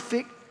of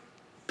perfect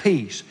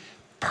peace,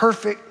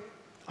 perfect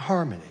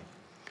harmony.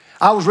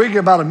 I was reading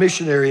about a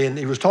missionary, and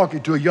he was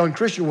talking to a young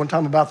Christian one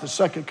time about the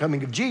second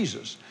coming of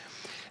Jesus.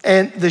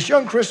 And this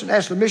young Christian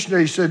asked the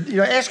missionary, he said,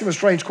 ask him a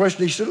strange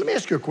question. He said, let me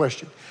ask you a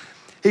question.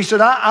 He said,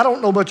 I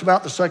don't know much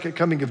about the second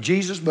coming of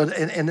Jesus, but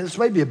and this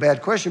may be a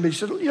bad question, but he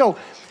said,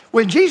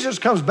 when Jesus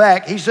comes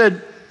back, he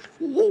said,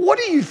 what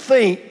do you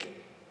think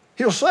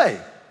he'll say?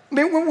 I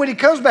mean, when he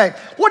comes back,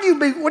 what do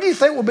you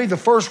think will be the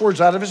first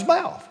words out of his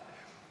mouth?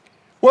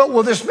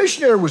 Well, this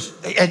missionary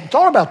hadn't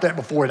thought about that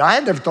before, and I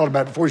had never thought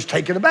about it before. He's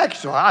taken aback.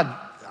 So I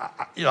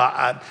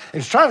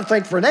was trying to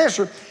think for an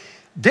answer.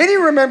 Then he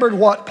remembered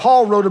what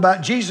Paul wrote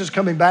about Jesus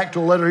coming back to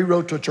a letter he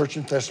wrote to a church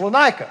in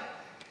Thessalonica.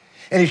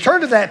 And he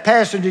turned to that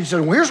passage and he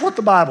said, well, here's what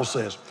the Bible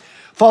says.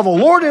 For the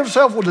Lord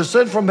himself will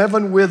descend from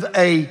heaven with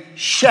a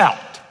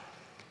shout.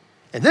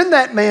 And then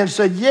that man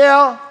said,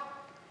 yeah,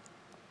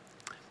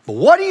 but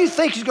what do you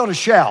think he's going to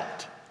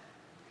shout?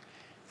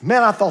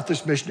 Man, I thought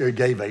this missionary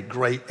gave a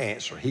great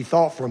answer. He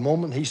thought for a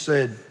moment, he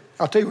said,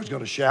 I'll tell you what he's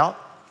going to shout.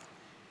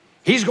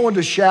 He's going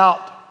to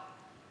shout,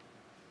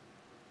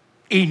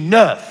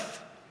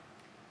 enough.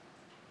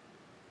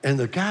 And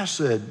the guy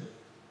said,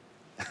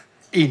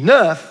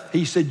 enough?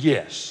 He said,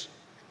 yes.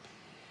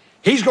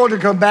 He's going to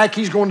come back,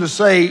 he's going to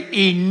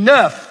say,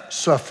 enough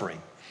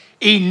suffering,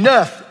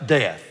 enough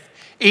death,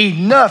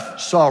 enough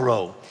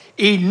sorrow,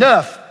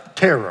 enough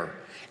terror,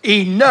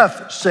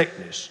 enough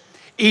sickness,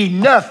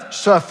 enough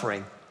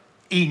suffering,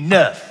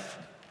 enough.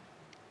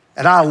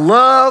 And I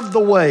love the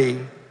way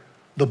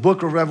the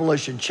book of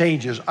Revelation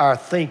changes our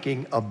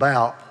thinking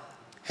about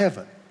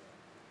heaven.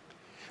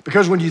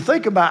 Because when you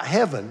think about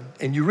heaven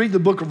and you read the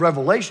book of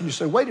Revelation, you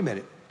say, wait a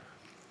minute.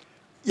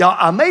 Yeah,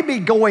 I may be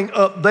going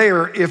up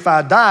there if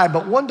I die,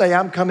 but one day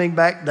I'm coming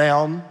back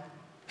down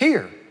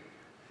here.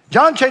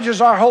 John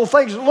changes our whole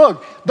thing.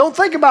 Look, don't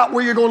think about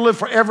where you're going to live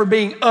forever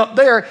being up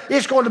there.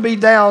 It's going to be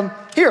down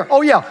here.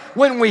 Oh yeah,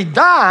 when we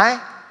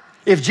die,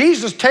 if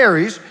Jesus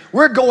tarries,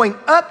 we're going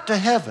up to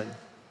heaven.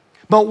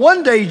 But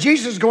one day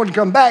Jesus is going to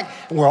come back,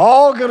 and we're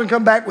all going to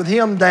come back with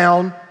him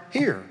down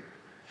here.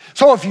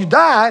 So if you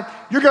die,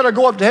 you're going to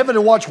go up to heaven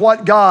and watch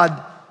what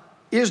God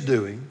is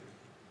doing.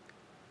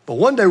 But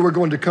one day we're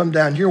going to come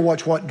down here and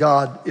watch what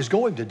God is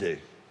going to do.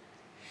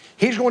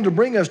 He's going to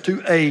bring us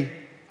to a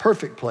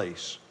perfect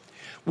place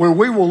where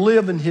we will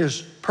live in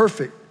his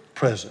perfect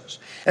presence.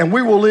 And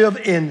we will live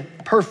in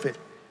perfect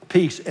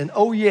peace. And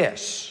oh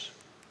yes,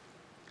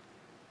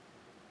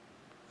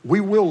 we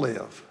will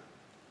live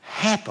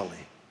happily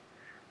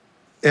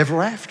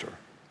ever after,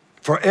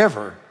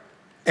 forever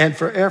and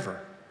forever.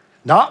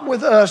 Not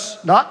with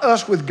us, not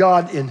us with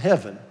God in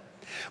heaven,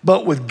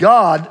 but with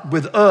God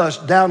with us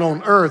down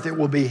on earth. It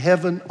will be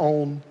heaven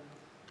on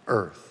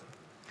earth.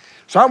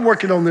 So I'm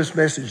working on this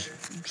message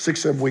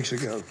 6-7 weeks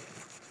ago.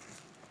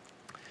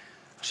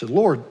 I said,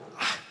 Lord,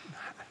 I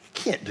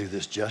can't do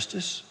this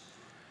justice.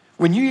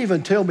 When you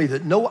even tell me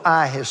that no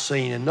eye has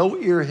seen and no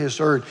ear has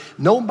heard,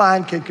 no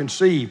mind can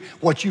conceive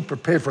what you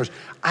prepared for us,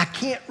 I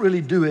can't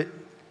really do it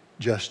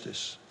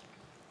justice.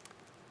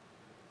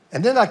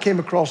 And then I came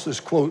across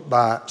this quote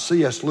by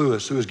C.S.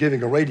 Lewis, who was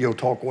giving a radio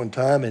talk one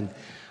time, and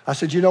I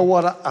said, you know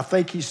what? I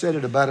think he said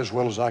it about as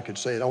well as I could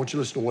say it. I want you to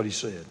listen to what he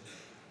said.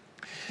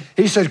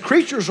 He said,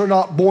 creatures are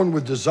not born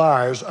with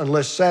desires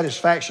unless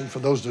satisfaction for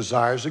those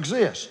desires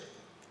exists.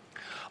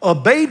 A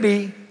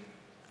baby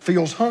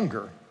feels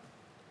hunger.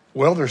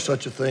 Well, there's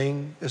such a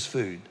thing as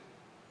food.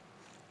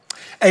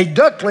 A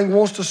duckling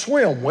wants to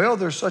swim. Well,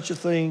 there's such a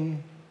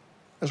thing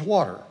as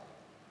water.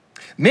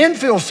 Men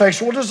feel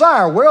sexual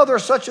desire. Well,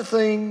 there's such a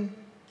thing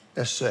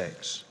as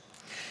sex.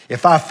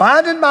 If I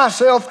find in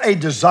myself a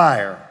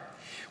desire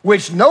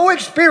which no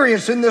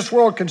experience in this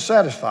world can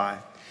satisfy,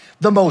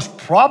 the most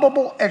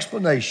probable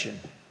explanation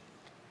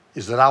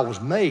is that I was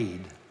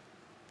made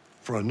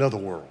for another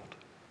world.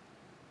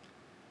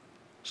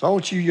 So I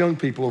want you young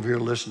people over here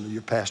to listen to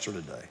your pastor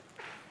today.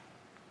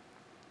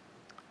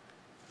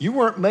 You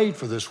weren't made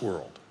for this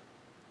world.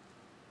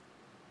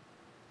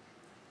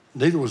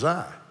 Neither was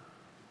I.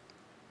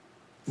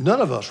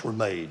 None of us were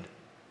made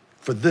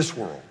for this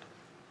world.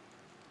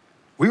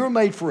 We were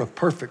made for a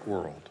perfect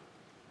world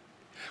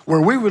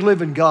where we would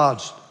live in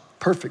God's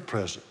perfect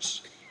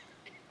presence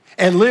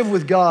and live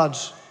with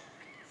God's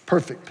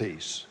perfect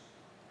peace.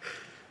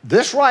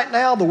 This right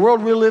now, the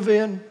world we live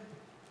in,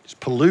 is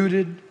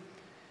polluted,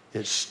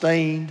 it's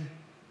stained,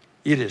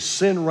 it is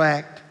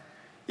sin-racked,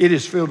 it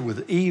is filled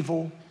with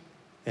evil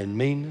and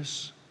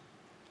meanness.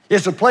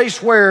 It's a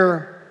place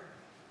where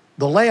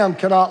the lamb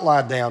cannot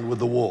lie down with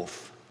the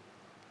wolf.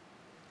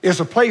 It's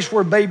a place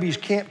where babies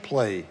can't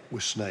play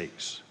with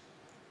snakes.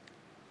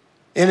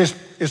 And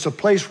it's a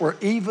place where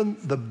even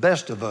the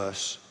best of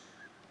us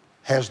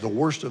has the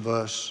worst of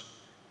us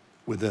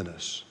within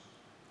us.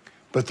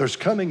 But there's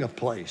coming a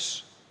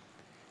place,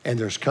 and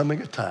there's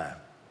coming a time.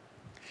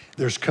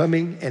 There's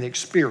coming an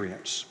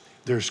experience.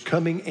 There's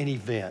coming an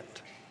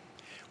event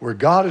where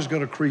God is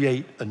going to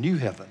create a new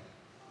heaven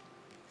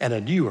and a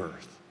new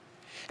earth.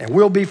 And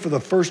we'll be for the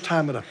first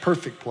time in a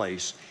perfect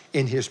place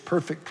in his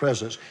perfect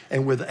presence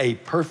and with a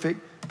perfect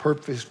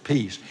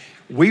peace.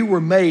 We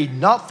were made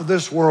not for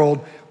this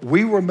world.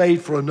 We were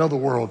made for another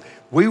world.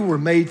 We were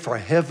made for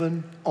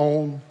heaven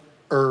on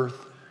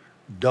earth.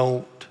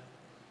 Don't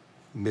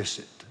miss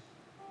it.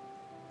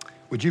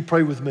 Would you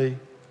pray with me?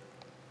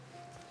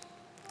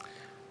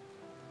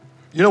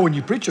 You know, when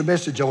you preach a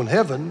message on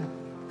heaven,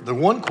 the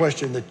one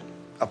question that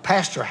a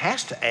pastor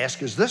has to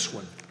ask is this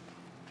one.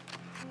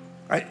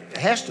 Right? It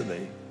has to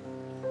be.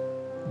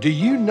 Do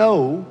you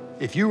know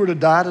if you were to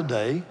die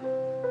today,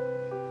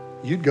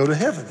 you'd go to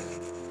heaven?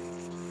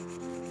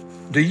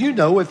 Do you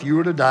know if you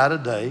were to die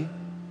today,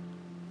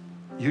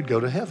 you'd go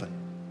to heaven?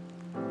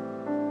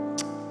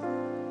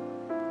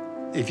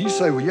 If you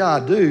say, well, yeah,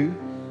 I do,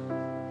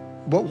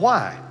 but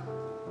why?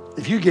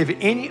 If you give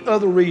any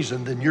other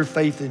reason than your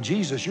faith in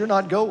Jesus, you're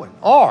not going.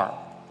 Or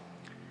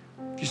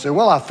if you say,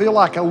 well, I feel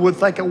like I would,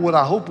 think I would,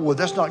 I hope I would,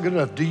 that's not good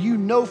enough. Do you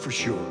know for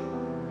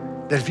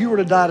sure that if you were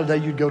to die today,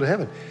 you'd go to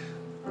heaven?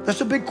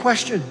 That's a big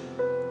question.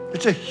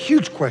 It's a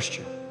huge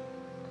question.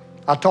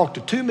 I talked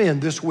to 2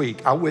 men this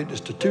week. I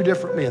witnessed to 2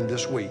 different men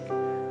this week.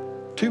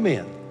 2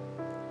 men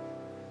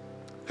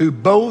who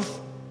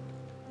both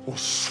will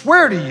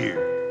swear to you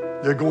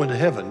they're going to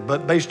heaven,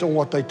 but based on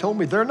what they told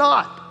me, they're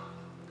not.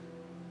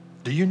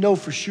 Do you know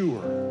for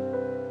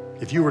sure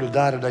if you were to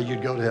die today,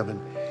 you'd go to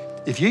heaven?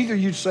 If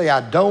you'd say,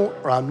 I don't,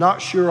 or I'm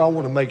not sure, I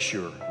want to make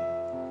sure,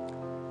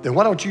 then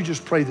why don't you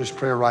just pray this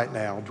prayer right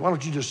now? Why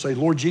don't you just say,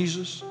 Lord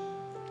Jesus,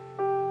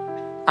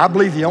 I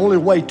believe the only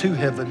way to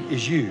heaven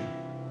is you.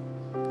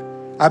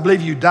 I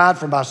believe you died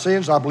for my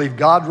sins. I believe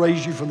God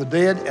raised you from the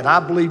dead, and I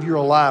believe you're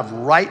alive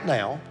right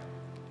now.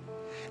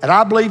 And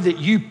I believe that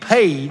you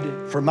paid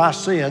for my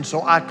sins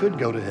so I could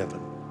go to heaven.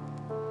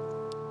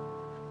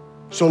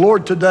 So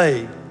Lord,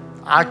 today,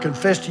 I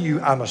confess to you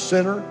I'm a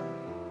sinner.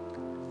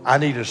 I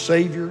need a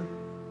Savior.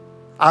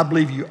 I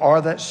believe you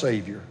are that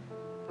Savior.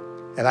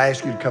 And I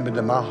ask you to come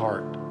into my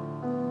heart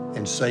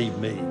and save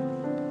me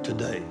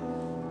today.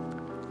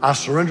 I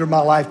surrender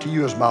my life to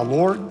you as my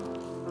Lord,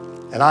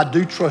 and I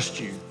do trust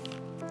you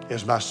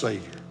as my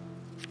Savior.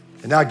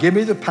 And now give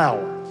me the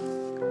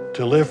power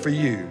to live for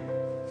you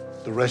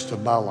the rest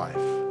of my life.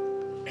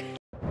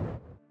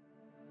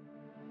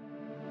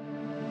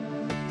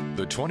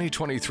 The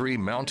 2023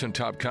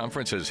 Mountaintop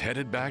Conference is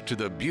headed back to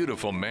the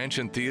beautiful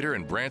Mansion Theater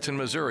in Branson,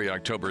 Missouri,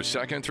 October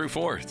 2nd through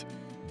 4th.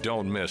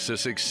 Don't miss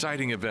this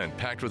exciting event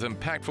packed with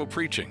impactful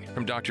preaching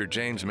from Dr.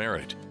 James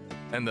Merritt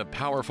and the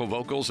powerful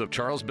vocals of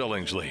Charles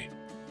Billingsley,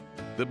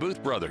 the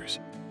Booth Brothers,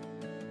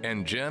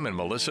 and Jim and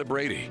Melissa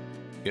Brady.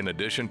 In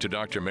addition to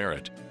Dr.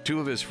 Merritt, two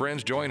of his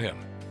friends join him,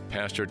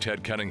 Pastor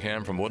Ted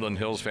Cunningham from Woodland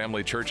Hills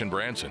Family Church in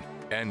Branson,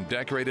 and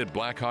decorated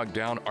Black Hawk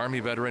Down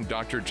Army veteran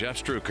Dr.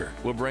 Jeff Struker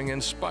will bring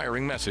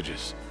inspiring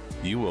messages.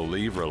 You will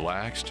leave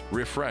relaxed,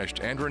 refreshed,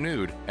 and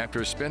renewed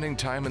after spending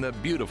time in the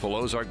beautiful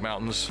Ozark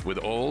Mountains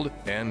with old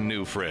and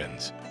new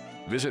friends.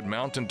 Visit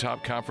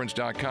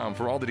mountaintopconference.com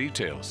for all the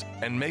details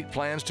and make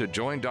plans to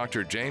join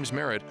Dr. James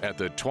Merritt at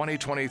the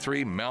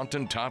 2023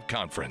 Mountaintop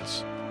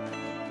Conference.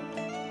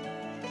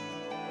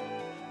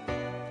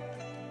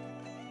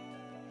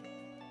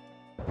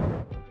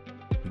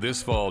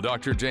 This fall,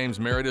 Dr. James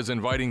Merritt is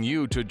inviting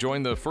you to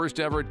join the first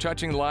ever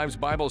Touching Lives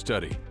Bible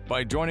study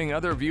by joining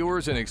other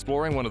viewers in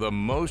exploring one of the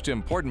most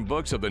important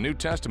books of the New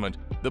Testament,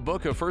 the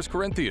book of 1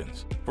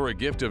 Corinthians. For a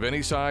gift of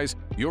any size,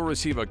 you'll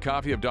receive a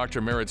copy of Dr.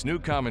 Merritt's new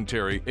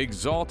commentary,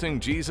 Exalting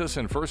Jesus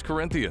in 1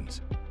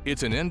 Corinthians.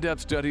 It's an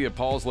in-depth study of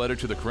Paul's letter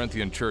to the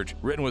Corinthian church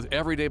written with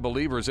everyday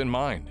believers in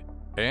mind.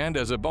 And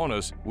as a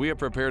bonus, we have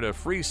prepared a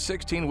free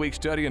 16-week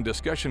study and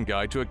discussion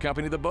guide to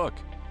accompany the book.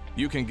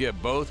 You can get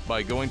both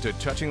by going to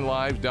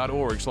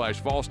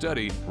touchinglives.org/fall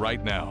study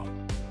right now.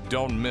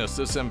 Don't miss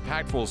this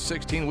impactful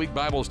 16-week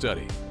Bible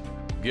study.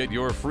 Get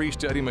your free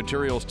study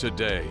materials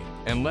today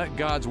and let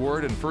God's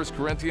Word in 1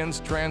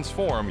 Corinthians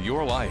transform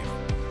your life.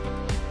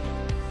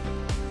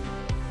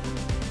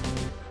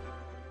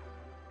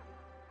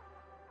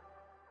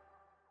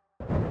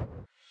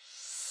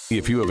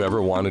 If you have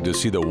ever wanted to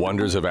see the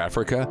wonders of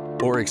Africa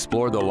or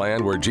explore the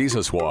land where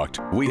Jesus walked,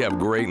 we have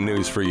great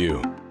news for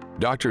you.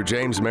 Dr.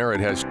 James Merritt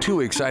has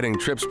two exciting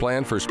trips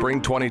planned for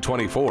spring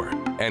 2024,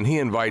 and he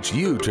invites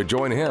you to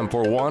join him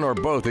for one or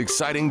both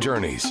exciting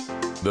journeys.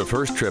 The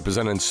first trip is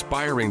an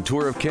inspiring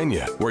tour of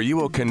Kenya, where you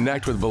will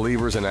connect with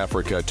believers in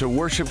Africa to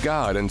worship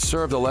God and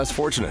serve the less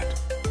fortunate.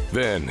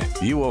 Then,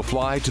 you will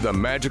fly to the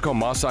magical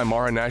Masai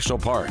Mara National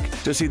Park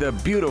to see the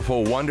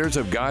beautiful wonders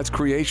of God's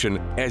creation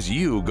as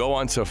you go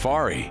on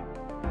safari.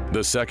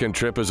 The second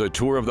trip is a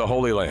tour of the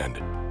Holy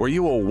Land, where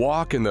you will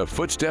walk in the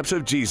footsteps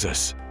of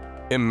Jesus.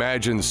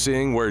 Imagine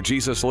seeing where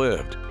Jesus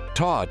lived,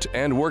 taught,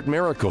 and worked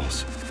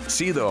miracles.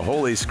 See the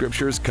Holy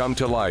Scriptures come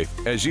to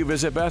life as you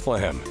visit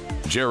Bethlehem,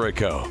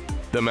 Jericho,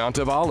 the Mount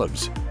of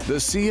Olives, the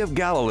Sea of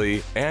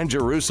Galilee, and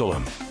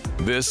Jerusalem.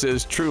 This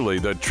is truly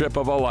the trip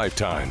of a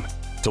lifetime.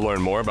 To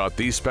learn more about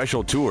these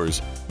special tours,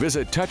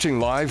 visit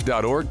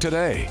touchinglives.org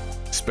today.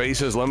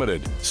 Space is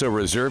limited, so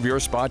reserve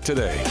your spot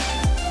today.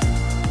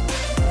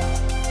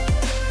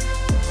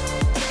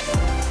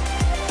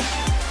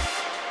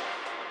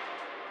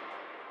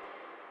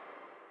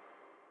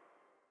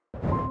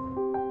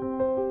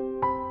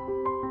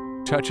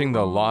 Touching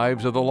the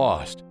lives of the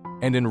lost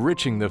and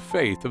enriching the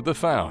faith of the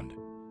found.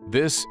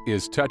 This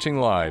is Touching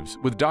Lives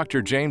with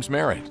Dr. James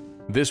Merritt.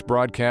 This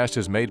broadcast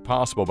is made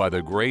possible by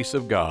the grace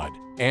of God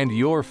and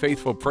your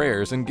faithful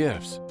prayers and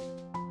gifts.